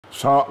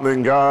What's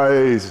happening,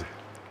 guys?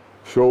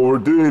 So we're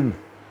doing,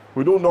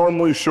 we don't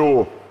normally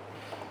show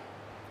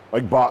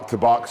like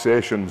back-to-back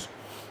sessions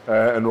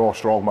in Raw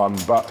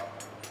Strongman, but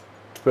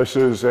this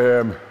is,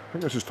 I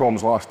think this is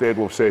Tom's last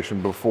deadlift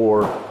session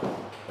before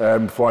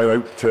flying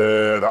out to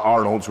the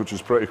Arnold's, which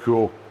is pretty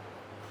cool.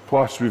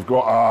 Plus we've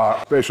got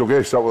a special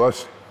guest up with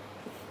us,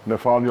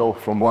 Nathaniel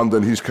from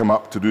London. He's come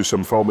up to do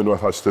some filming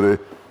with us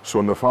today.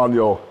 So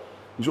Nathaniel,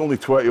 he's only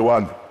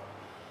 21.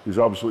 He's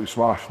absolutely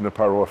smashing the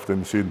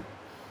powerlifting scene.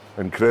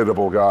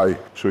 Incredible guy.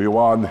 So he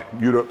won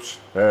Europe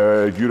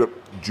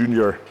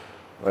Junior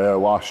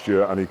last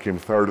year, and he came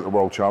third at the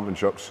World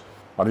Championships.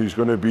 And he's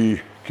going to be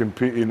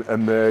competing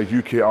in the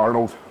UK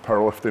Arnold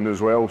powerlifting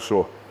as well.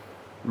 So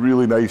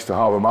really nice to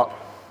have him up.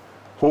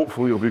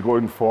 Hopefully he'll be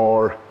going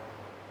for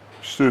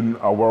soon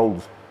a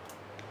world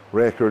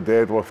record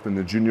deadlift in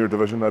the junior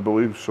division, I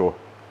believe. So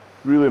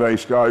really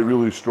nice guy,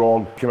 really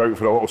strong. Came out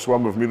for a little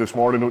swim with me this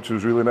morning, which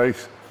was really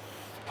nice.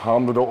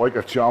 Handled it like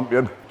a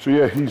champion. So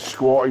yeah, he's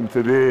squatting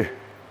today.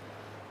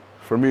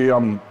 For me,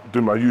 I'm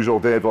doing my usual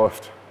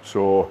deadlift.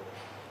 So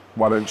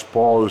 1 inch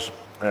pause.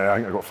 I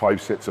think I got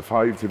 5 sets of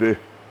 5 today,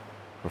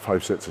 or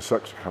 5 sets of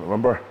 6, I can't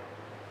remember.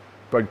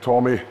 Big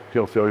Tommy,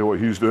 he'll tell you what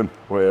he's doing,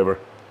 whatever.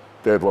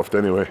 Deadlift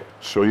anyway.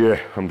 So yeah,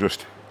 I'm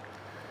just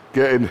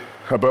getting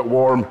a bit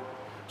warm.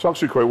 It's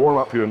actually quite warm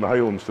up here in the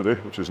Highlands today,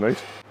 which is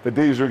nice. The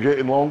days are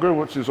getting longer,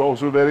 which is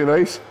also very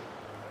nice.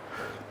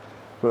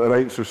 But the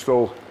nights are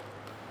still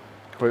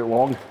quite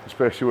long,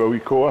 especially with wee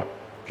Koa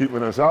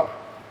keeping us up.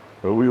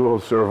 But we will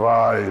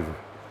survive.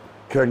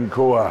 King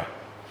Koa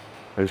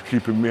is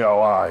keeping me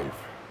alive.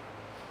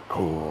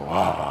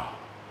 Koa.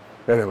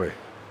 Anyway,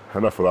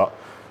 enough of that.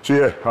 So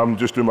yeah, I'm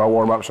just doing my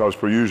warm-ups as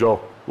per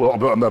usual. A little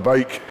bit on the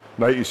bike,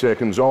 90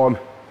 seconds on,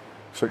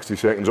 60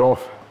 seconds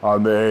off,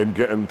 and then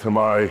get into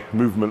my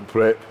movement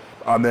prep,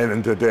 and then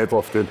into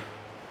deadlifting.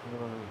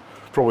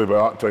 Probably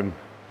by that time,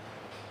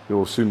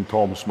 you'll soon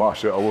Tom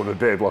smash out a load of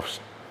deadlifts.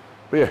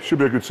 But yeah, should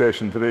be a good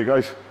session today,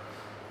 guys.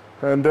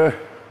 And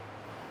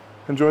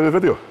enjoy the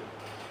video.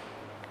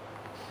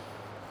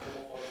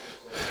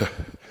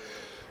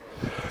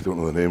 I don't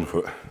know the name for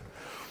it.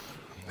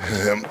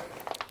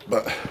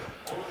 But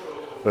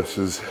this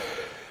is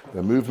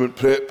the movement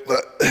prep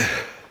that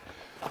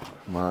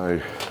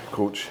my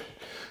coach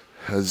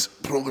has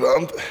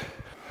programmed.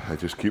 I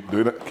just keep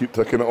doing it, keep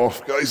ticking it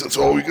off. Guys, that's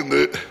all we can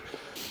do.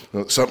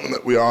 And it's something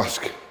that we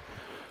ask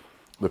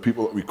the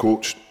people that we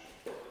coach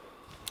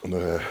in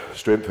the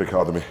Strength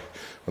Academy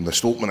and the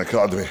Stoltman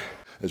Academy.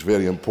 It's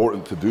very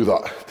important to do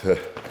that,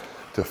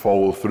 to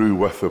follow through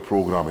with the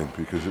programming,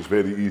 because it's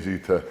very easy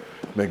to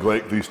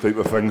neglect these type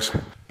of things.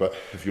 But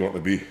if you want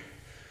to be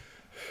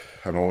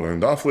an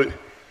all-round athlete,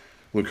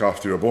 look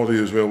after your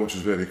body as well, which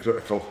is very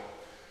critical.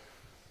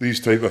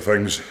 These type of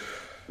things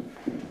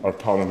are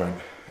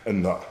paramount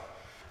in that.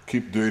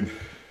 Keep doing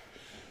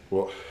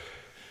what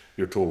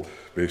you're told,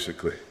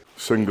 basically.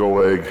 Single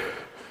leg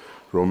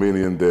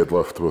Romanian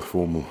deadlift with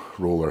foam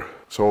roller.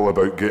 It's all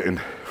about getting,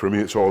 for me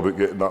it's all about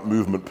getting that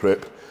movement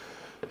prep.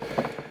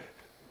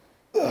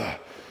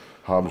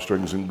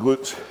 Hamstrings and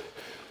glutes.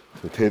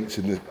 So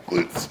tensing the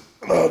glutes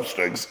and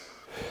hamstrings.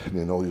 And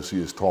then all you'll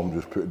see is Tom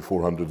just putting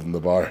 400 in the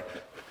bar,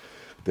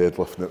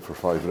 deadlifting it for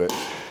 5 reps.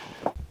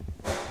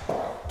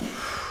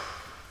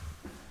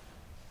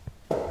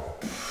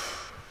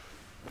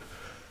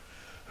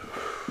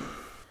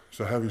 It's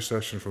a heavy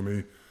session for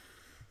me.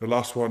 The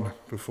last one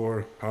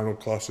before Arnold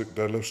Classic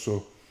deadlift,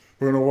 so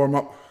we're gonna warm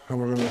up and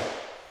we're gonna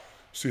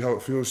see how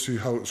it feels, see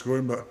how it's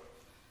going. But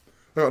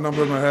I got a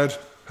number in my head.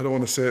 I don't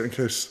want to say it in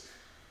case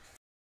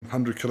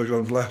 100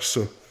 kilograms less.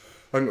 So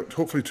I think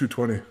hopefully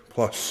 220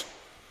 plus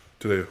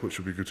today, which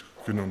would be good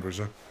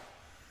numbers.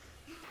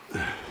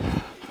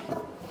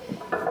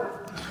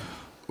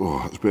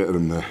 Oh, it's better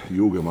than the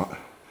yoga mat.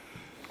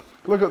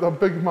 Look at that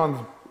big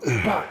man's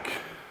back.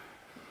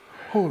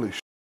 Holy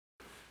shit.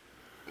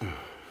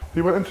 He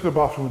went into the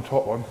bathroom and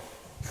top one.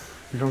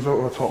 He comes out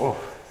with a top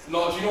off.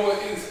 No, do you know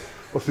what it is?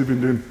 What's he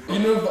been doing? You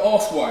know the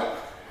arse wipe?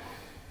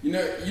 You know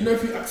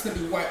if you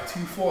accidentally wipe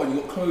too far and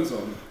you got clothes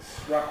on,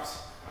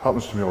 wraps.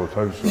 Happens to me all the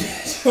time, so. Do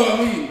you know what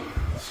I mean?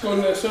 Just go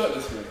in there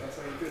shirtless, mate. That's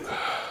how you do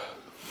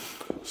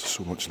it. It's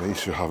so much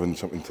nicer having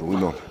something to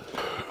lean on.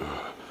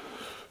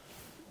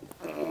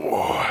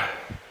 Oh.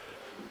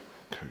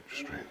 Couch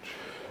stretch.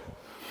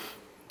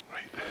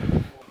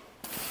 Right.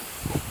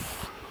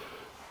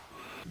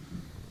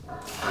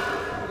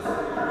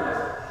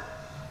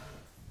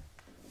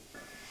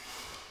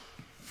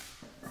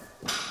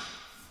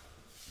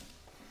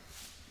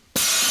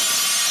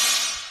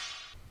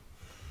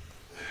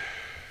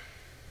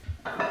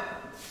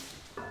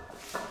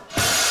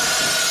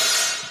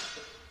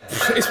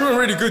 It's been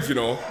really good, you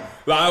know.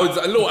 Like, I was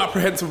a little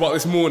apprehensive about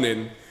this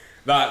morning.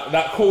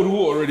 That cold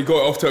water really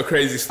got off to a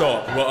crazy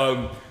start. But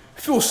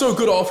it feels so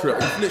good after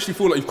it. You literally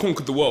feel like you've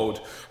conquered the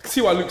world. I can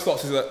see why Luke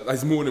starts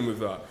his morning with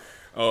that.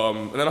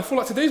 And then I feel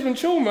like today's been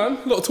chill, man.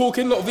 A lot of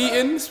talking, a lot of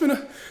eating. It's been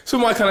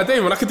my kind of day,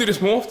 man. I could do this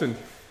more often.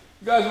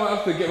 You guys might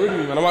have to get rid of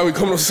me, man. I might be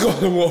coming to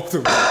Scotland more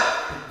often.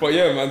 But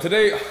yeah, man,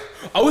 today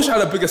I wish I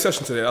had a bigger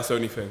session today, that's the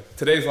only thing.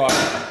 Today's like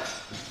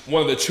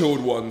one of the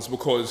chilled ones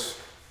because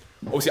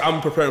obviously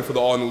I'm preparing for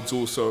the Arnold's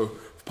also,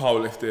 for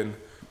powerlifting.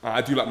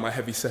 I do like my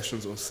heavy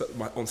sessions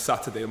on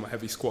Saturday, my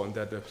heavy squat and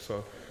deadlift.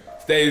 So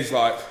today's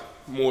like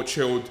more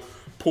chilled,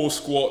 pull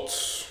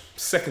squats,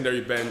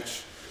 secondary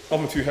bench,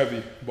 nothing too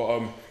heavy,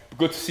 but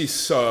good to see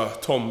Sir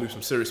Tom lose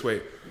some serious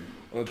weight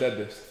on the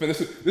deadlift. I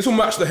think this will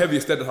match the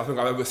heaviest deadlift I think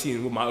I've ever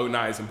seen with my own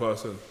eyes in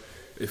person.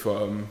 If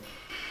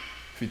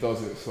he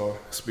does it, so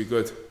it's be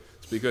good.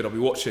 It's be good. I'll be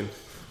watching.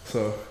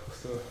 So.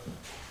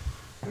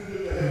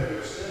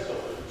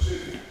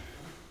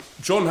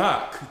 John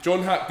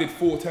Hack did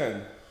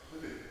 410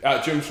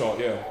 at Gymshark.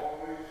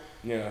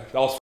 Yeah, that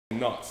was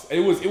nuts. It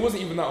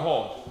wasn't even that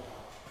hard.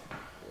 Yeah,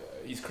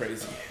 he's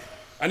crazy,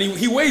 and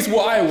he weighs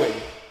what I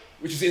weigh,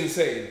 which is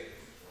insane.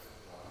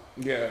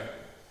 Yeah,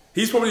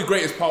 he's probably the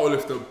greatest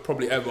powerlifter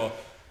probably ever.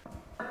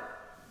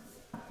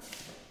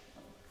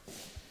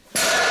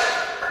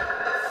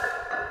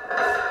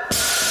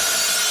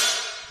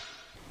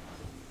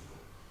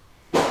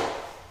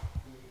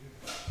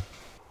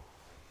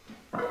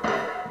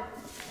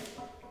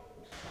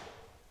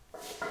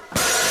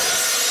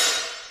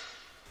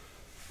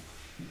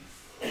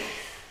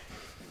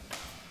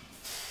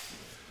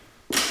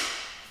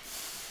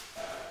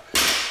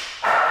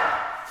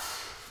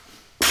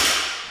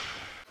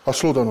 I'll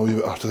slow down a wee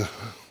bit after this.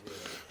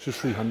 It's just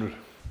 300.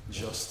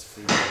 Just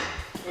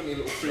 300. Only a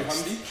little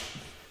 300.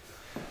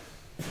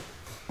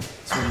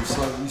 So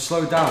you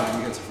slow down and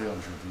you get to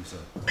 300, you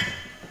said?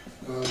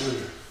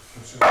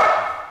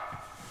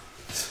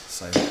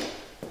 Same.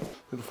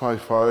 At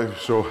 5'5",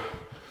 so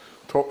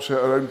top set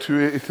around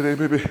 280 today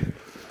maybe.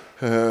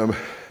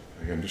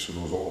 Again, just for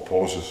those little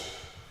pauses.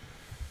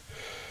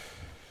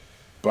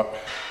 But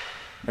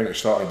I think it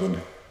started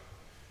on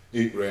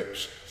 8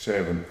 reps,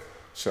 7,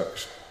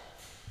 6.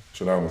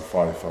 So now I'm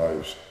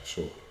 5'5",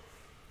 so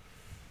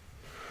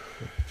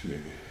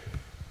 280.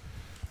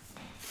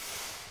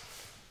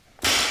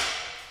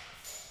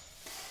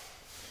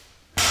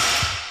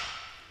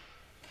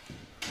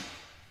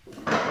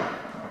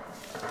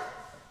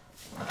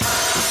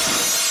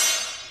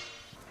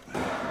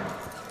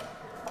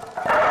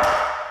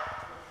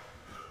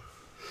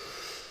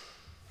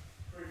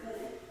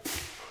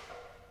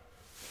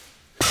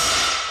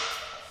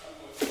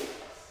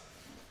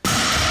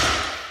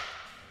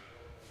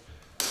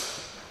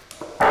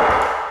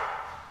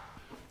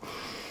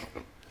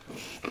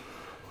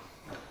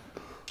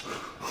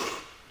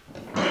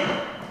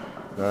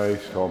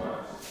 Nice, Tom.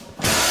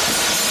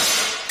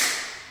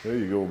 There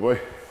you go, boy.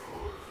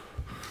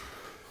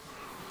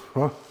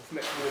 Huh?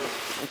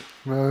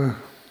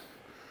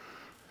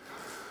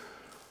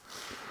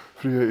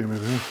 380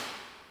 maybe, huh?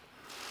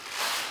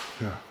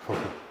 Yeah, fuck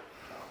it.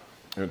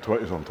 You're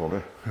 20s on, Tom,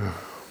 eh? Yeah.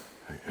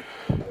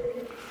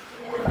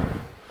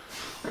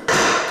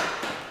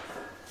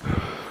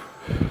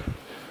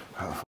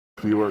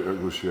 Free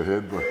workout goes to your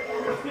head, but...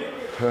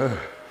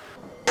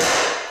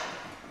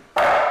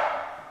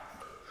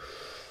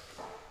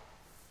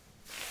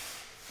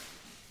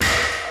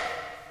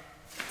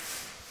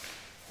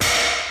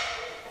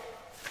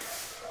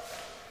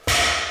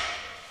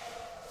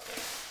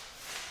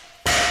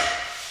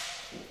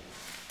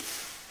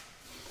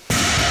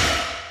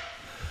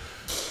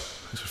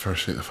 It's the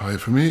first 8 to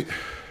 5 for me.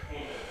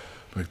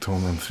 Big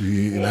Tom on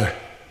 380 now.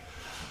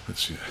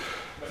 Let's see.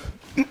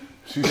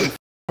 See some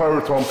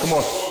power, Tom. Come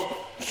on.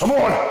 Come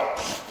on.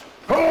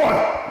 Come on.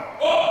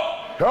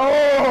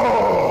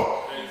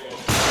 Oh!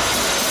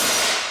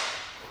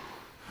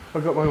 I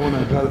got my one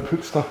guy that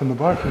puts stuff in the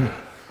back and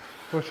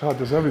I wish I had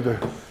this every day.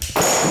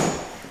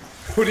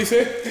 What do you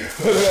say?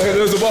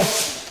 There's a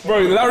boss.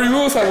 Bro, Larry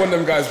Wills had one of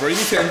them guys, bro. You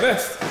need to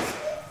invest.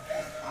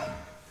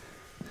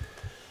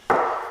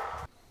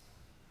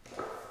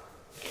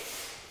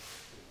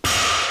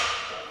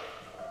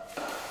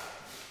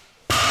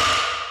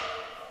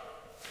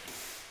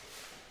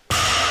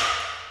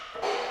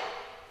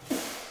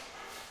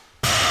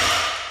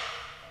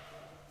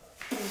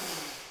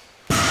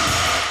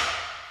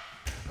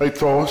 Right,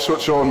 Tom,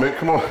 switch on, mate.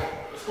 Come on.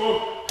 Let's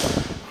go.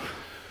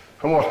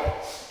 Come on.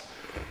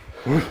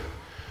 Come on.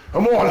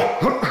 Come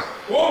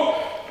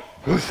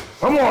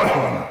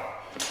on.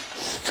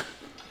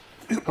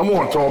 Come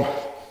on, Tom.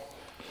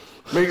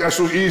 Make that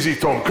so easy,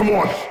 Tom. Come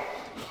on.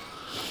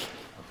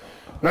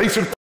 Nice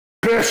and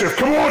aggressive.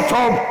 Come on,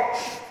 Tom.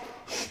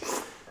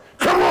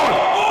 Come on.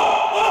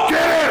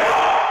 Get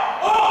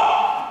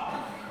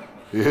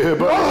it. Yeah,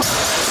 but.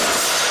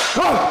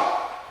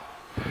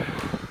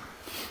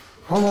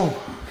 Come on.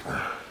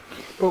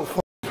 Oh,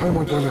 how am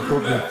I doing the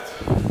clock?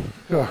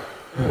 Yeah.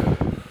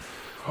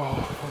 Oh,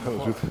 that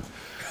was good.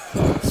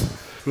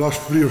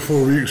 Last 3 or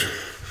 4 weeks,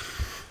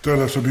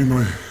 deadlifts have been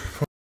my.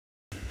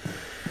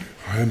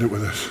 I end it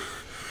with this.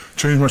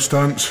 Change my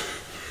stance,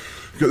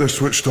 get this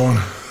switched on,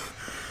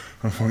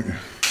 and thank you.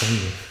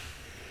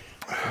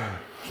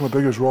 It's my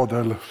biggest raw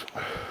deadlift.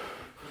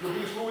 Your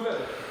biggest raw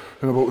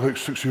deadlift? In about like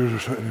 6 years or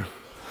something.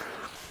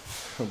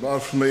 Not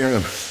bad for me,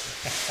 Ian.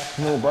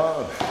 Not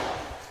bad.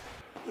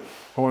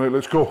 All right,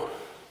 let's go.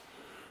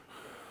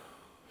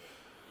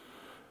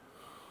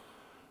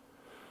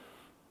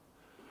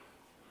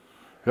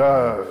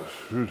 Yeah,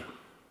 good.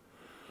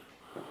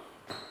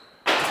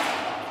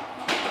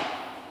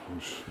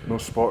 No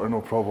spotter,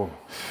 no problem.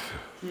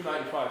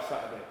 295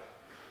 Saturday.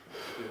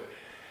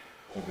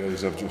 Okay,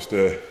 guys, I've just,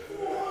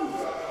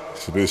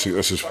 so basically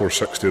this is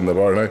 460 in the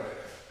bar now.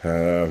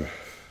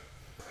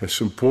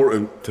 It's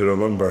important to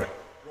remember,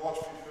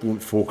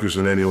 don't focus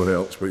on anyone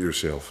else but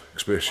yourself,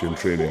 especially in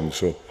training.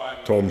 So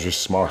Tom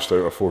just smashed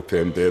out a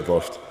 410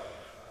 deadlift.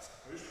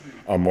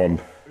 I'm on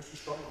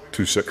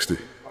 260.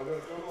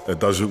 It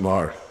doesn't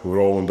matter. We're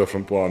all on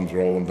different plans,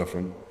 we're all on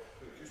different.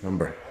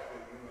 Remember,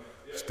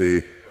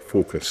 stay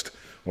focused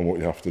on what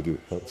you have to do.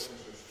 That's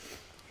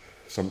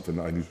something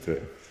that I need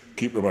to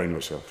keep reminding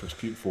myself. Just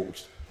keep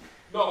focused.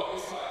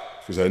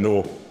 Because I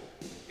know,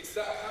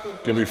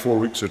 give me 4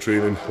 weeks of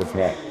training with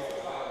my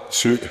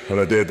suit and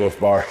a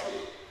deadlift bar,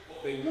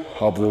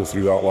 I'll blow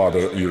through that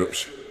ladder at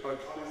Europe's.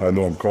 I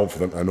know I'm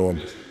confident, I know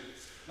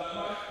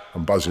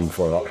I'm buzzing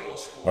for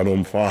that. I know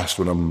I'm fast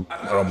when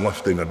I'm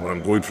lifting, and when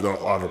I'm going through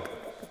that ladder,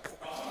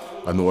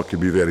 I know I can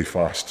be very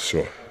fast.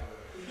 So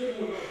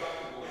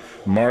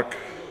mark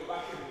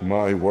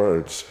my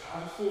words.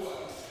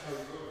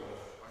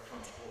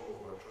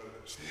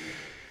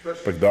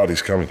 Big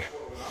Daddy's coming.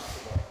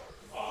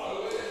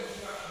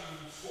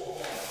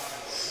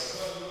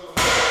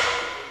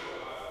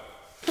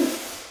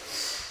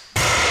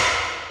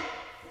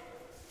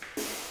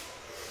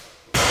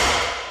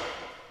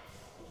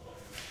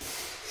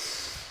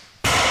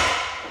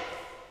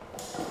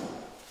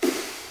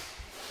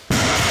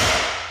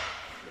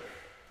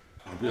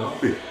 I'll be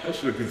happy.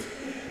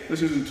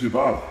 This isn't too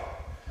bad.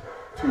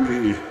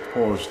 280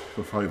 paused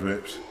for 5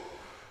 reps.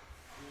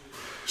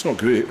 It's not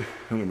great,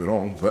 don't get me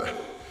wrong, but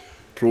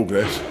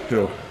progress, you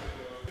know.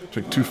 It's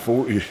like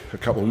 240 a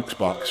couple of weeks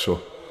back,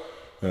 so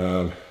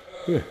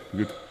yeah,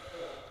 good.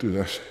 Do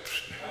this.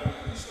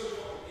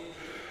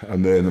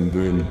 And then I'm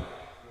doing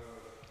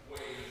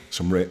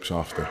some reps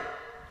after.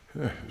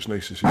 Yeah, it's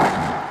nice to see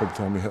by the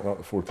time we hit that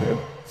at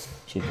 410.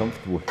 So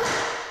comfortable.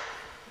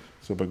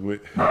 It's a big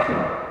weight.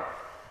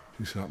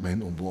 It's that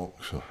mental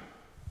block, so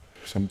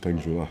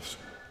sometimes with us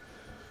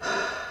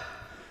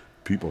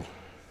people,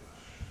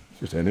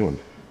 just anyone,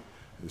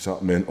 it's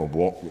that mental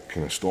block that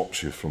kind of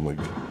stops you from like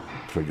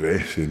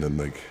progressing, and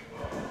like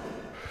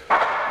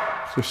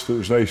just it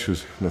was nice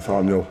because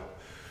Nathaniel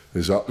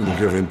is up and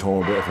giving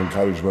Tom a bit of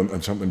encouragement,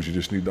 and sometimes you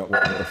just need that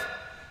little bit of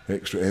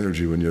extra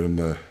energy when you're in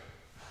the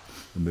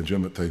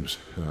gym at times.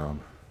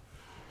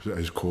 It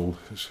is cold,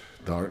 it's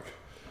dark,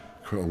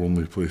 quite a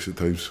lonely place at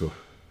times, so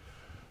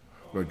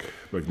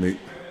big mate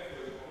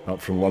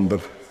up from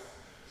London.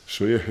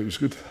 So yeah, it was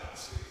good.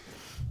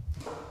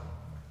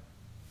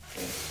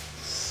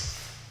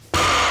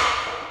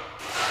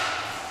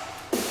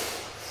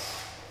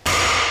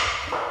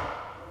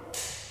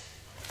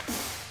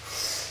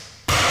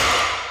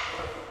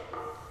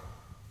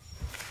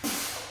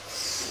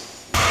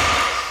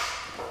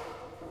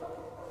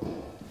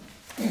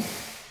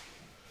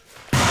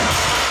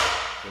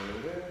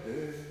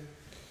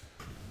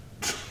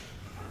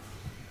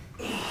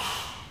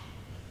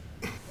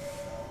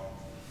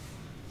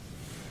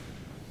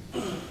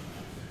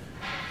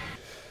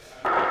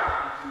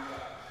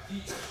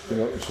 You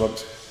know,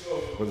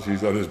 once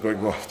he's done his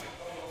big lift,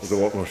 there's a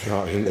lot more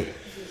chat, isn't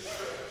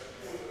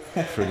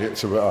he?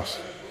 Forgets about us.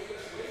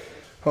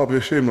 I'll be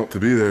ashamed not to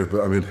be there,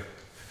 but I mean,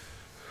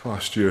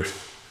 last year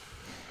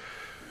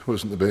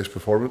wasn't the best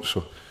performance,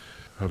 so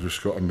I've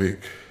just got to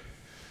make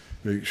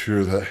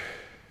sure that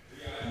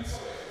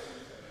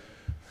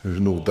there's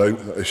no doubt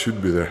that I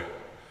should be there.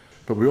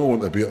 But we all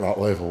want to be at that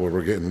level where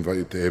we're getting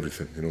invited to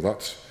everything, you know,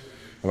 that's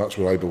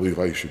where I believe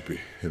I should be,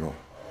 you know.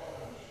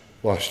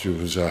 Last year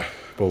was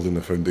building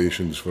the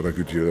foundations for a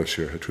good year this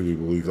year. I truly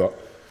believe that.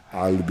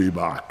 I'll be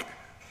back.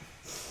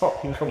 Oh,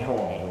 come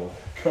on.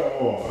 Come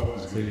on. That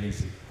was good.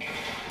 Easy.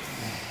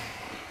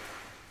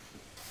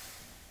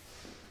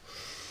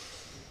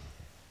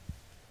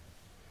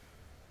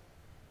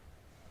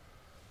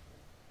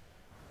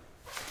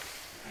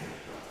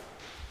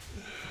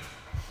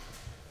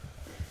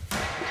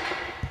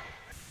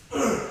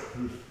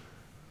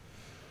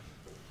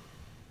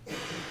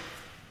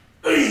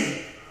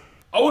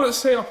 I wouldn't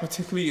say I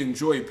particularly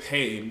enjoy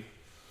pain.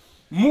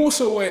 More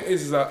so what it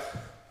is that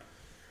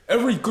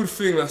every good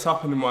thing that's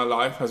happened in my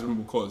life has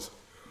been because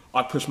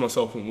I pushed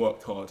myself and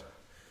worked hard.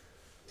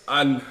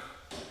 And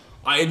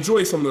I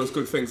enjoy some of those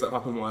good things that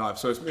happen in my life.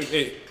 So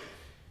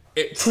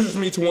it pushes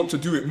me to want to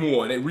do it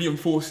more, and it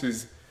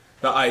reinforces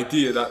that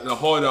idea that the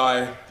harder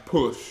I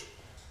push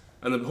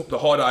and the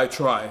harder I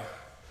try,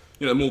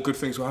 you know, the more good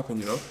things will happen,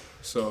 you know?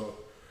 So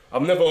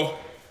I'm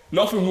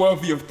nothing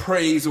worthy of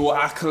praise or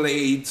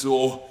accolades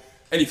or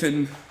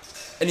anything,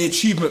 any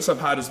achievements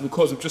I've had is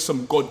because of just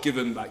some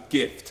God-given like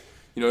gift.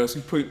 You know, it's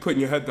putting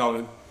your head down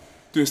and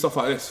doing stuff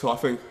like this. So I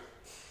think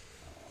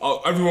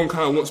everyone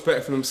kind of wants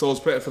better for themselves,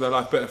 better for their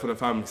life, better for their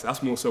family. So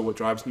that's more so what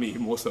drives me,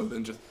 more so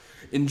than just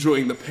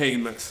enjoying the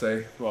pain, let's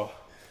say. Well,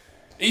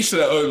 each to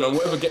their own, man.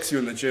 Whatever gets you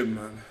in the gym,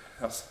 man.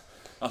 That's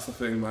the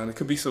thing, man. It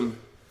could be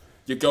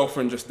your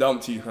girlfriend just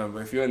dumped you, man.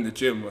 But if you're in the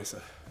gym, well, it's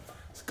a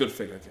good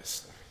thing, I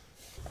guess.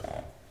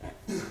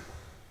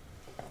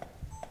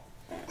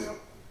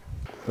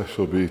 This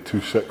will be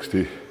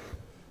 260,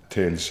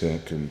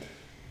 10-second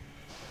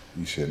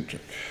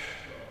eccentric.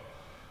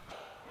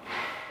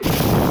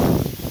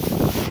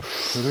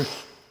 Ready?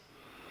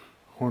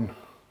 1,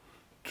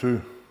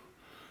 2,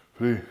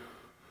 3,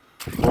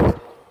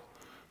 4,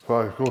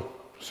 5, go.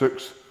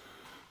 6,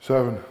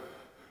 7,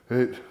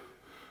 8,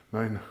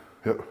 9,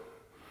 yep.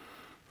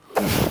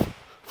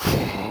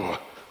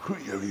 Who are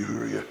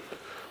you?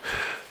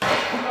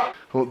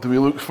 What do we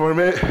look for,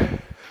 mate?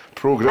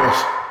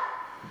 Progress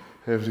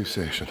every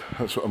session.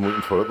 That's what I'm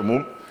looking for at the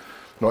moment.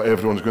 Not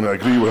everyone's going to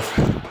agree with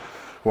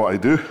what I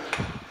do.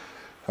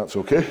 That's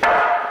okay.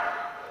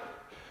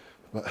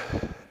 But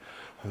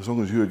as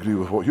long as you agree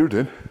with what you're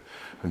doing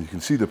and you can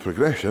see the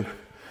progression,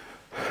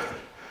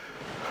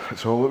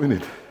 that's all that we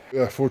need.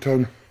 Yeah,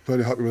 4-10,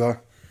 very happy with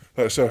that.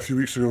 Like I said a few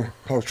weeks ago,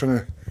 I was trying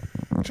to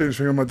change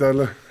things on my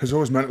deadlift. It's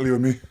always mentally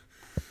with me.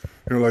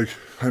 You know, like,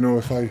 I know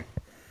if I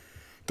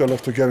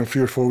deadlift again in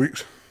 3 or 4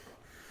 weeks,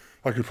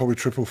 I could probably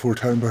triple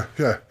 410, but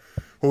yeah,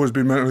 always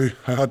been mentally,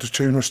 I had to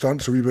change my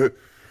stance a wee bit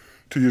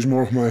to use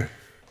more of my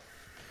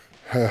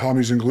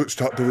hammies and glutes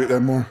to activate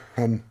them more,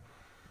 and you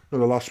know,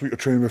 the last week of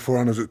training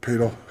beforehand as it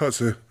paid off. That's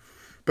the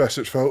best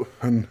it's felt,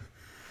 and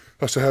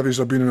that's the heaviest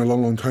I've been in a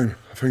long time.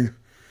 I think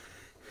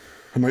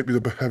it might be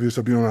the heaviest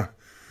I've been on a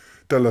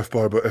deadlift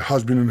bar, but it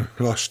has been in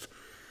the last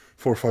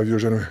 4 or 5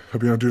 years anyway. I've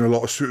been doing a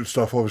lot of suited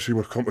stuff, obviously,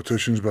 with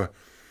competitions, but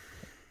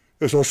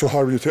it's also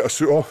hard when you take a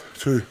suit off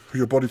for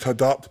your body to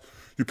adapt.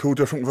 You pull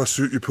different with a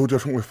suit, you pull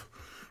different with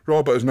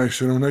raw, but it's nice,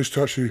 you know, nice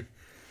to actually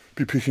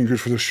be peaking good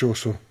for this show.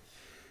 So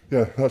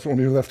yeah, that's the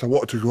only lift I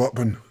wanted to go up,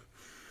 and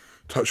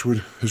touch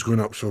wood is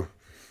going up, so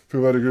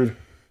feel very good.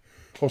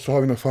 Also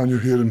having Nathaniel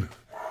here, and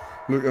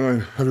look at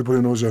mine,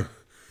 everybody knows that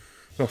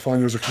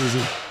Nathaniel's a crazy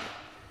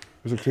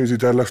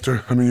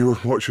deadlifter. I mean, you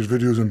watch his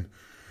videos and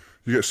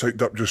you get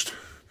psyched up just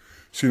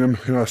seeing him.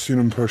 You know, I've seen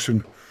him in person,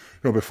 you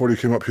know, before he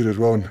came up here as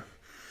well, and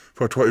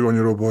for a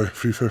 21-year-old boy,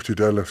 350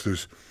 deadlift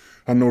is,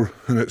 and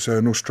it's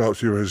no straps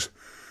here, is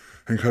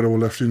incredible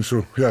lifting.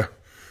 So yeah,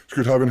 it's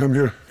good having him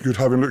here, good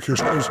having Luke here.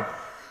 Sometimes, you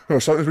know,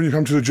 sometimes when you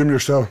come to the gym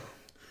yourself,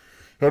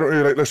 I don't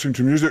really like listening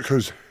to music,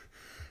 because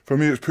for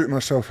me it's putting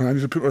myself, and I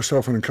need to put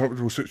myself in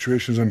uncomfortable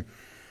situations, and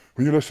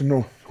when you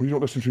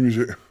don't listen to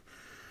music,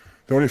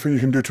 the only thing you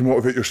can do to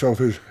motivate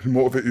yourself is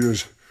motivate you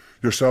as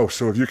yourself.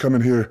 So if you come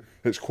in here,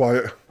 it's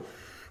quiet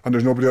and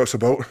there's nobody else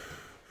about,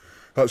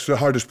 that's the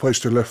hardest place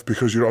to lift,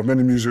 because you don't have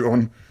any music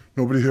on,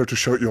 nobody here to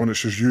shout you on,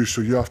 it's just you.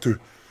 So you have to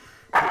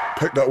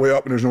pick that way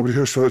up, and there's nobody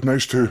here. So it's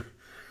nice to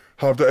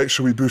have the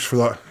extra wee boost for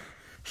that.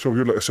 So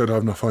good, like I said,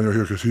 having Nathaniel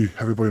here, because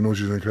everybody knows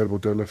he's an incredible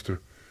deadlifter,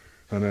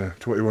 and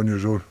 21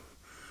 years old.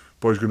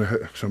 Boy's going to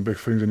hit some big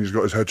things, and he's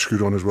got his head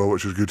screwed on as well,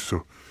 which is good.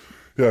 So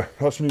yeah,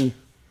 that's me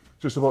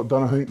just about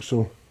done, I think.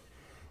 So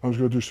I'm just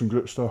going to do some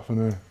grip stuff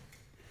and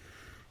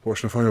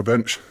watch Nathaniel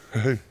bench.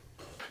 Hey.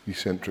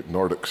 Eccentric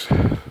Nordics,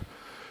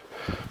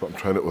 but I'm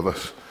trying it with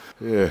this.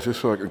 Yeah, just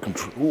so I can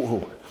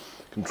control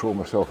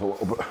myself a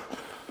little bit.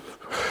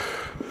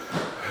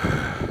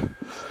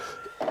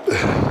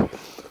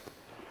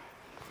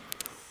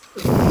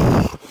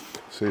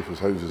 Safe as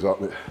houses,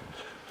 that mate.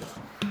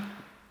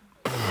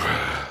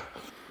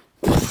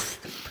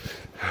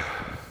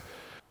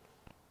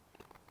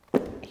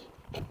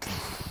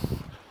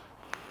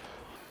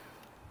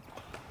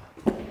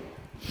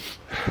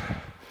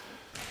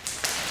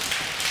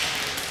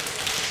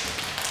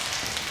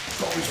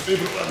 Always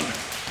favourite one.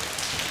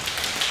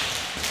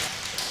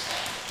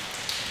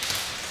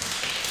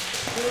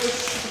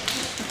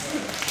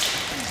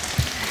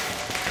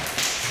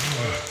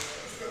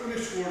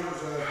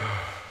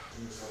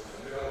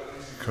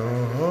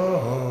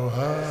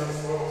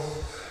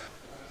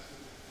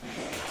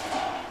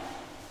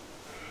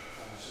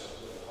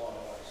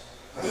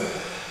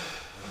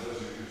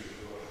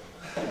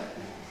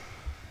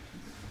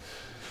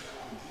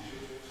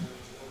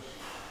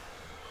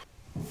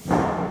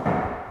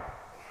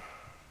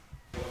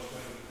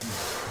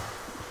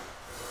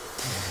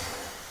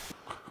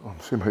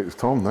 Same height as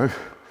Tom now.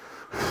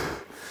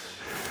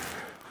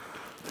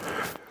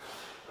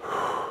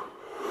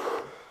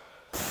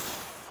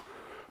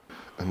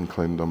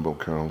 Incline dumbbell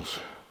curls.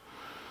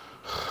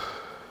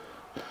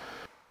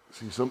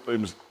 See,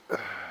 sometimes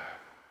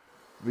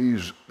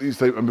these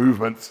type of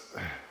movements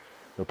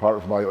are part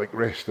of my like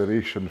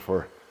restoration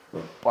for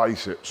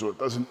biceps, so it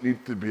doesn't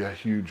need to be a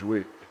huge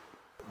weight,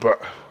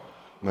 but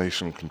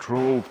nice and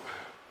controlled.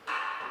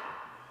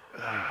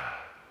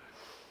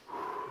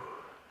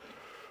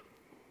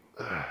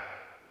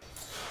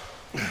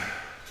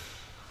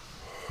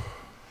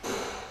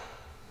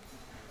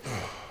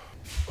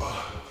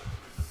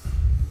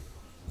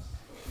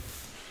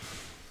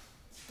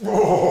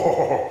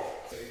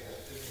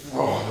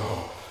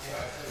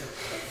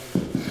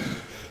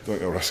 Don't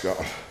go risk that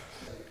one.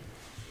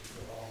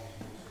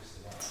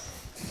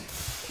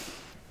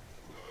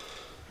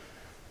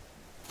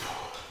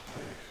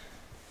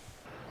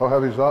 How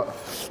heavy is that?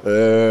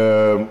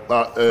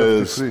 That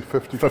is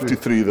 53.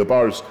 53. The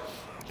bar's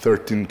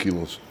 13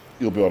 kilos.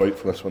 You'll be all right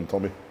for this one,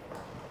 Tommy.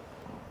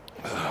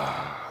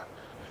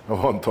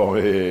 Come on,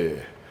 Tommy.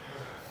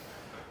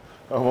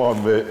 Come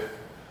on, mate.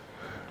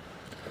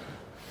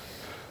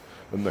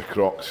 In the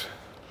Crocs.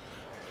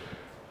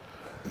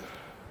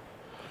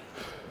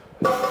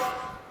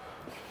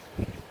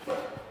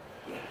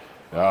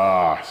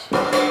 Yes.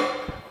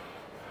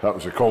 That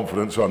was a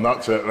confidence one.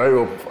 That's it. Right,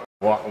 we'll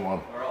whack them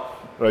on.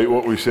 Right,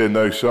 what we saying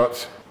now, so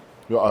that's...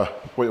 Got a,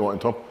 what are you wanting,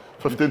 Tom?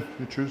 15?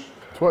 You choose.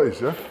 20s,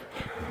 yeah?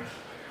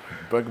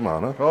 Big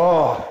man, eh?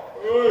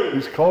 Oh,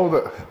 he's called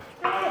it.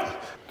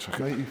 It's a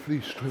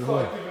 93 straight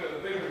away.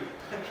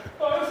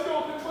 Oh, let's go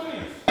up the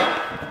 20s.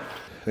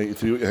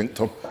 93, what do you think,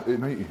 Tom?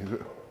 890, is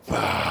it?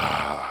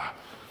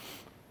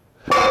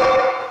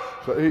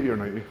 Is that 80 or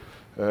 90?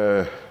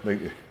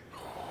 90.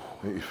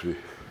 93.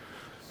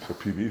 It's a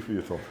PB for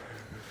you, Tom.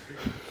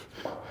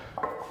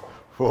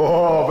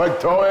 Oh, big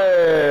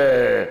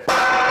Tommy!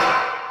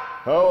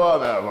 How on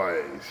there,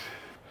 boys?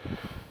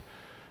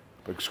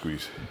 Big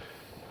squeeze.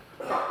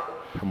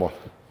 Come on.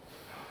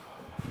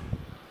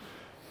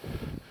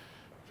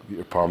 Get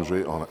your palms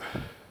right on it.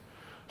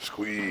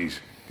 Squeeze.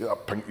 Get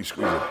that pinky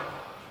squeeze in.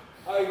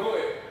 I ain't got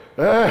it.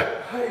 Eh?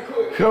 I ain't got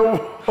it. Come on.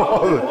 Why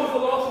was the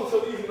last one so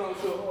easy, now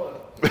it's so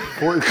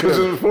hard? Because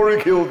there's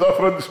 40 kilo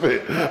difference, mate.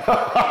 It wouldn't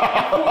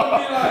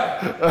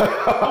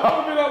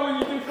be like when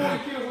you do 40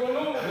 kilos on a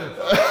normal.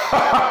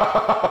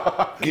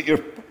 Get your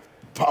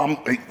palm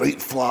right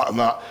flat on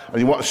that, and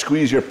you want to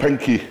squeeze your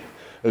pinky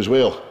as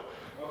well.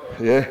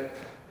 Okay. Yeah?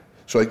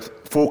 So like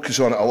focus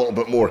on it a little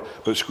bit more,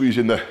 but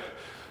squeezing the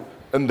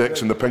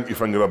index and the pinky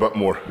finger a bit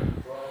more.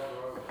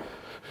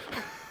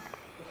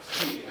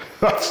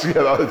 That's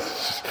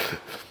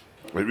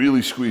like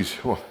really squeeze.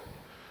 Come on.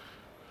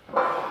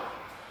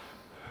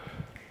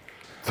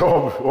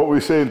 Tom, what are we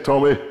saying,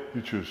 Tommy?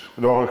 You choose.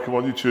 No, come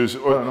on, you choose.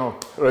 No.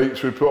 Right,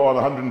 so we put on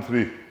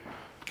 103.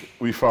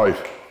 We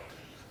 5.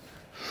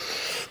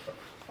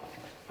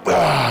 Go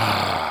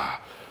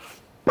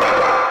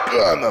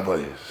on there,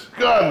 boys.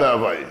 Go on there,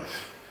 boys.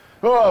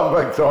 Oh,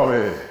 big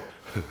Tommy.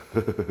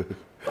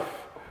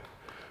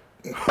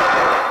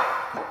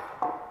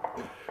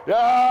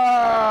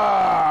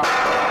 Yeah!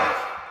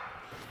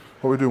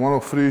 What are we doing,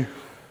 103? Is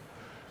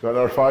that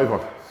another 5 on?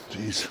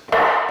 Jeez.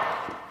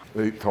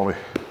 Right, Tommy.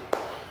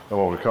 Come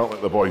on, we can't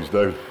let the boys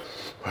down.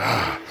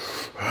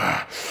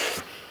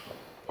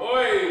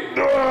 Oi!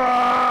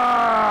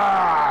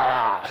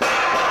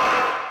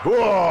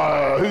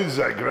 Whoa, who's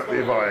that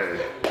grippy boy?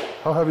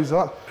 How heavy is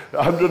that?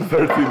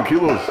 113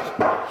 kilos.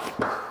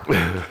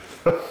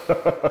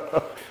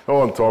 Come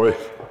on, Tommy.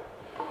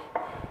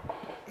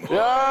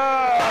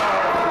 Yeah!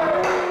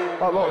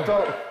 That locked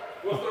out.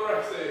 What's the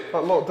ref saying?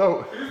 That locked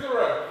out. Who's the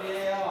ref?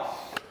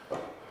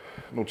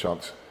 No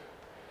chance.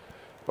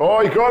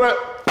 Oh, he got it!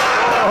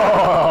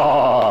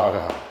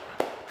 Oh.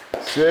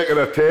 Second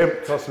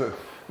attempt. That's it.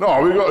 No,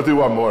 we've got to do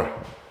one more.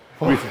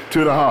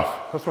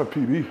 2.5. That's my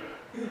PB.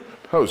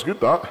 That was good,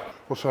 that.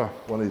 What's that?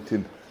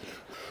 118.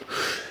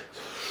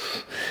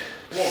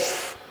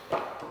 Oh!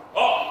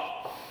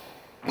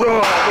 Oh,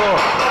 no.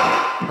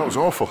 That was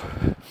awful.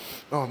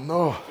 Oh,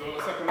 no.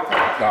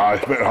 Nah,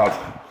 it's a bit hard.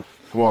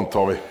 Come on,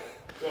 Tommy.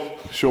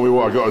 Show me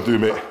what I got to do,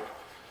 mate.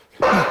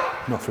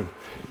 Nothing.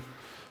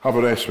 Have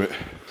a rest, mate.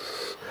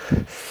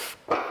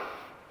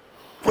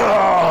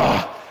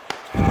 Ah!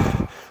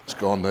 It's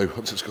gone now.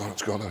 Once it's gone, I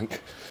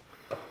think.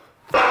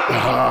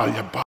 Ah,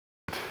 you bastard.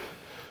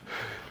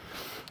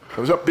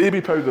 Was that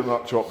baby powder in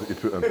that chop that you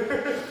put in?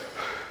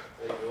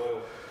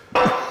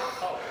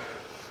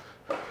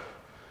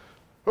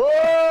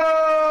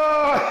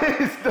 Oh!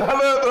 He's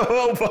done it, the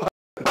little bastard.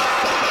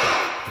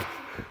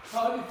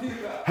 How did you do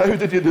that? How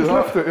did you do that?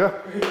 Left it, yeah?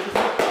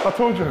 I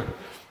told you.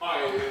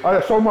 I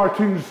saw my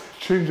teams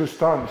change his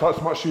stance. That's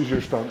a much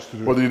easier stance to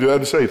do. What did you do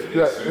inside?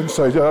 Yeah,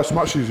 inside, yeah, that's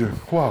much easier.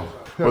 Wow.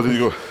 Yeah, What did you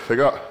go? Like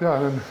that? Yeah,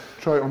 and then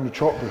try it on the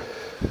chop. But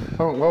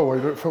I went well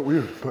wide, it felt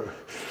weird, but...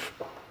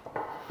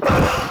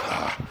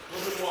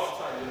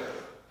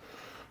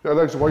 Yeah,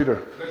 legs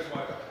wider.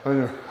 And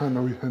your hand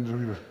a wee, hands a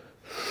wee bit.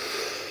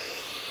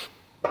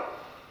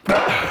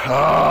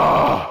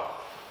 Ah!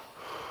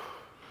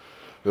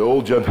 The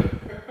old gym.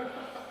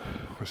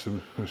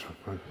 Listen, thanks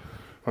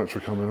for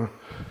coming, huh?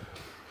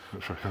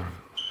 Thanks for coming.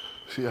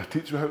 See, I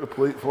teach you how to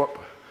plate flip.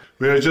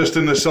 We're just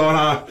in the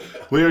sauna.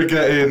 We're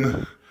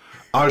getting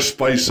our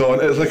spice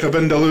on. It's like a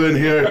vindaloo in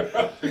here.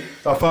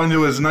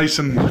 Nathaniel is nice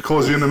and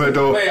cosy in the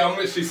middle. Hey, I'm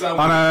literally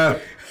sandwiched. And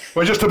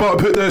we're just about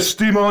to put the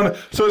steam on,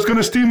 so it's going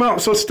to steam up.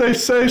 So stay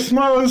safe,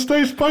 smile, and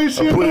stay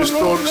spicy. Please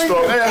don't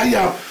stop.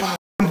 Yeah.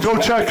 Go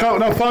check out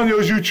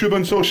Nathaniel's YouTube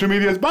and social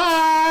medias.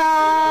 Bye.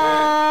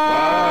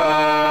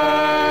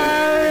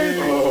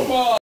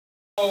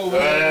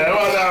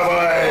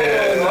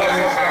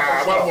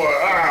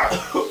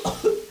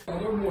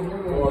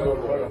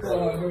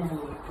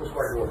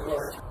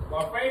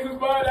 My face is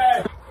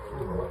burning.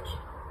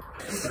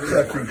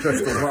 Second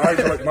crystal, my eyes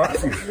are like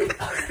Maxie's.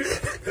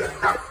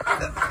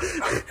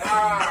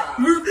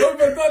 Luke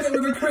overdone it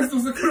with the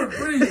crystals that couldn't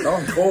breathe.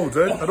 I'm cold,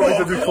 eh? I don't need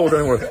to do cold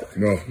anyway.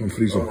 No, I'm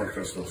freezing.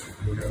 Crystals.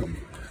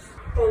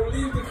 Bro,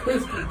 leave the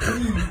crystals,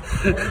 please.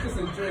 I'm just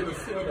enjoying the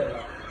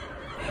soda.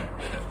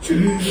 Hey,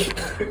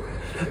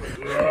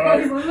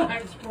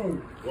 relax, bro.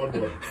 One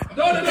more.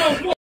 No,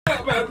 fuck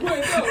that, man. Put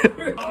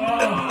it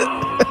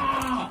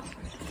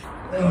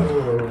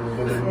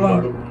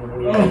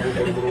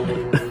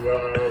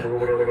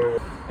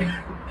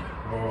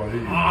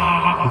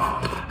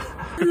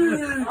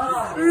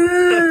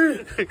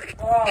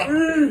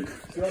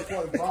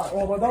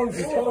Oh, my nose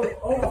is cold.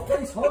 Oh, my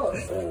face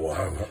hurts. Oh,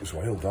 wow, that was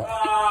wild,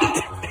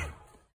 that.